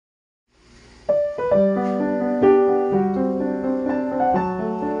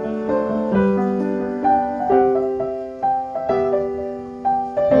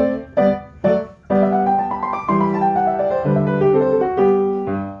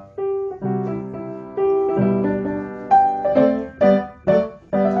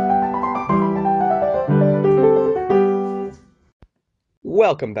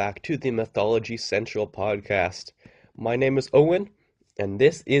Welcome back to the Mythology Central podcast. My name is Owen, and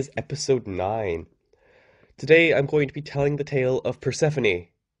this is episode 9. Today I'm going to be telling the tale of Persephone,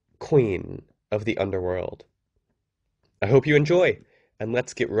 Queen of the Underworld. I hope you enjoy, and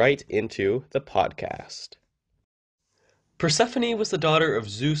let's get right into the podcast. Persephone was the daughter of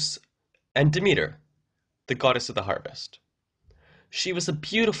Zeus and Demeter, the goddess of the harvest. She was a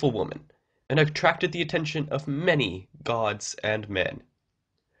beautiful woman and attracted the attention of many gods and men.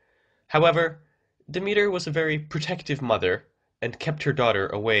 However, Demeter was a very protective mother and kept her daughter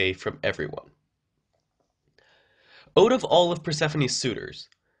away from everyone. Out of all of Persephone's suitors,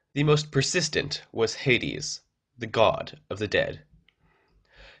 the most persistent was Hades, the god of the dead.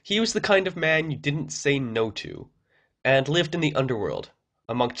 He was the kind of man you didn't say no to, and lived in the underworld,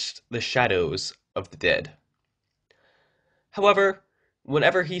 amongst the shadows of the dead. However,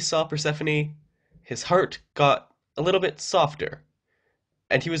 whenever he saw Persephone, his heart got a little bit softer,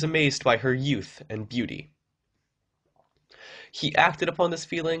 and he was amazed by her youth and beauty. He acted upon this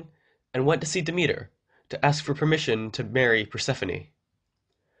feeling and went to see Demeter to ask for permission to marry Persephone.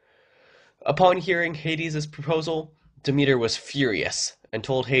 Upon hearing Hades' proposal, Demeter was furious and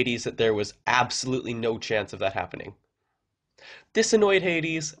told Hades that there was absolutely no chance of that happening. This annoyed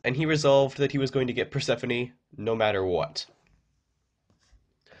Hades, and he resolved that he was going to get Persephone no matter what.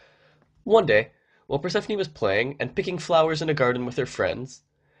 One day, while Persephone was playing and picking flowers in a garden with her friends,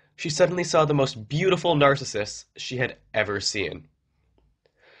 she suddenly saw the most beautiful Narcissus she had ever seen.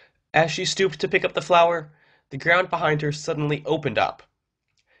 As she stooped to pick up the flower, the ground behind her suddenly opened up.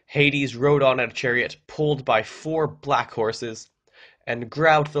 Hades rode on a chariot pulled by 4 black horses and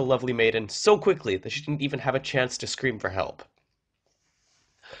grabbed the lovely maiden so quickly that she didn't even have a chance to scream for help.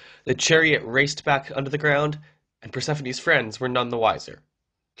 The chariot raced back under the ground, and Persephone's friends were none the wiser.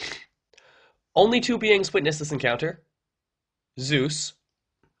 Only 2 beings witnessed this encounter. Zeus,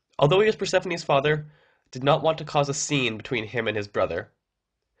 although he was Persephone's father, did not want to cause a scene between him and his brother,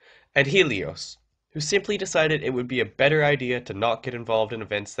 and Helios, who simply decided it would be a better idea to not get involved in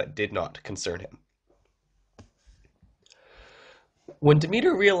events that did not concern him. When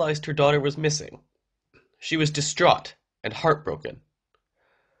Demeter realized her daughter was missing, she was distraught and heartbroken.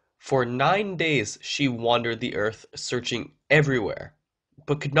 For 9 days she wandered the earth, searching everywhere,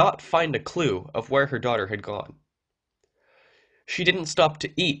 but could not find a clue of where her daughter had gone. She didn't stop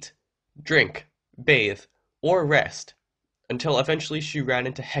to eat, drink, bathe, or rest, until eventually she ran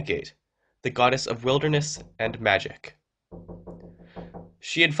into Hecate, the goddess of wilderness and magic.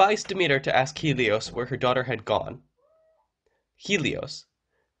 She advised Demeter to ask Helios where her daughter had gone. Helios,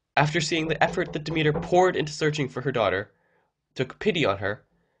 after seeing the effort that Demeter poured into searching for her daughter, took pity on her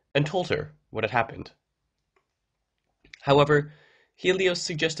and told her what had happened. However, Helios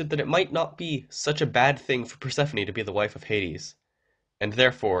suggested that it might not be such a bad thing for Persephone to be the wife of Hades, and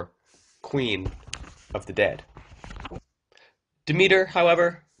therefore queen of the dead. Demeter,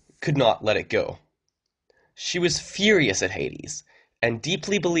 however, could not let it go. She was furious at Hades, and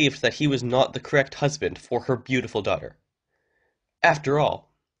deeply believed that he was not the correct husband for her beautiful daughter. After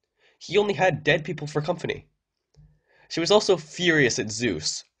all, he only had dead people for company. She was also furious at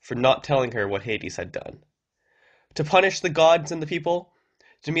Zeus for not telling her what Hades had done. To punish the gods and the people,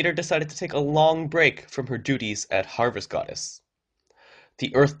 Demeter decided to take a long break from her duties as harvest goddess.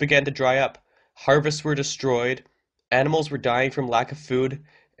 The earth began to dry up, harvests were destroyed, animals were dying from lack of food,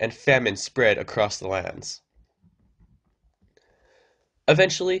 and famine spread across the lands.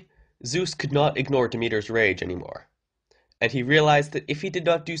 Eventually, Zeus could not ignore Demeter's rage anymore, and he realized that if he did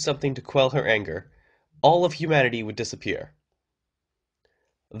not do something to quell her anger, all of humanity would disappear.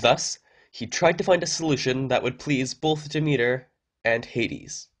 Thus, he tried to find a solution that would please both Demeter and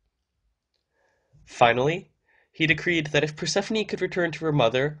Hades. Finally, he decreed that if Persephone could return to her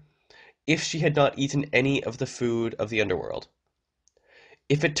mother, if she had not eaten any of the food of the underworld.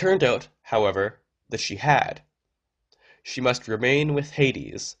 If it turned out, however, that she had, she must remain with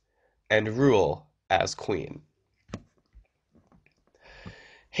Hades and rule as queen.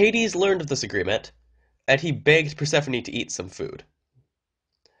 Hades learned of this agreement, and he begged Persephone to eat some food.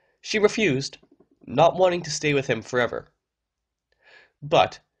 She refused, not wanting to stay with him forever.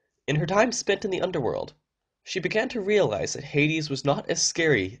 But, in her time spent in the underworld, she began to realize that Hades was not as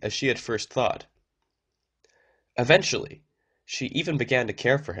scary as she had first thought. Eventually, she even began to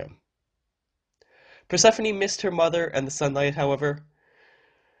care for him. Persephone missed her mother and the sunlight, however,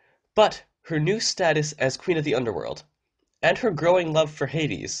 but her new status as Queen of the Underworld, and her growing love for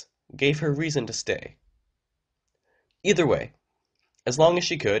Hades, gave her reason to stay. Either way, as long as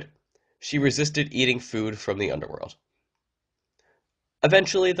she could, she resisted eating food from the underworld.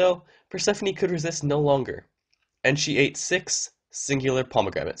 Eventually, though, Persephone could resist no longer, and she ate 6 singular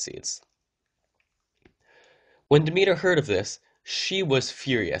pomegranate seeds. When Demeter heard of this, she was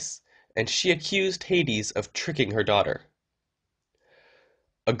furious, and she accused Hades of tricking her daughter.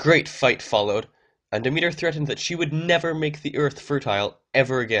 A great fight followed, and Demeter threatened that she would never make the earth fertile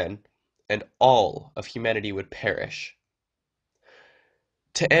ever again, and all of humanity would perish.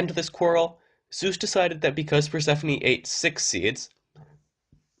 To end this quarrel, Zeus decided that because Persephone ate 6 seeds,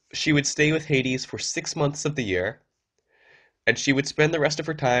 she would stay with Hades for 6 months of the year, and she would spend the rest of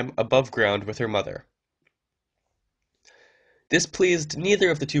her time above ground with her mother. This pleased neither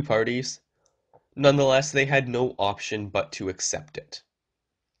of the two parties. Nonetheless, they had no option but to accept it.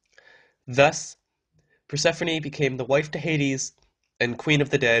 Thus, Persephone became the wife to Hades and queen of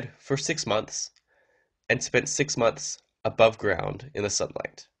the dead for 6 months, and spent 6 months above ground in the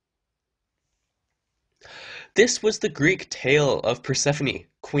sunlight. This was the Greek tale of Persephone,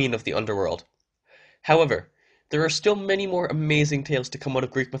 queen of the underworld. However, there are still many more amazing tales to come out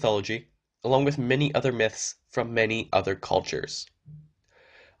of Greek mythology, along with many other myths from many other cultures.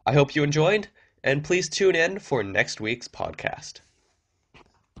 I hope you enjoyed, and please tune in for next week's podcast.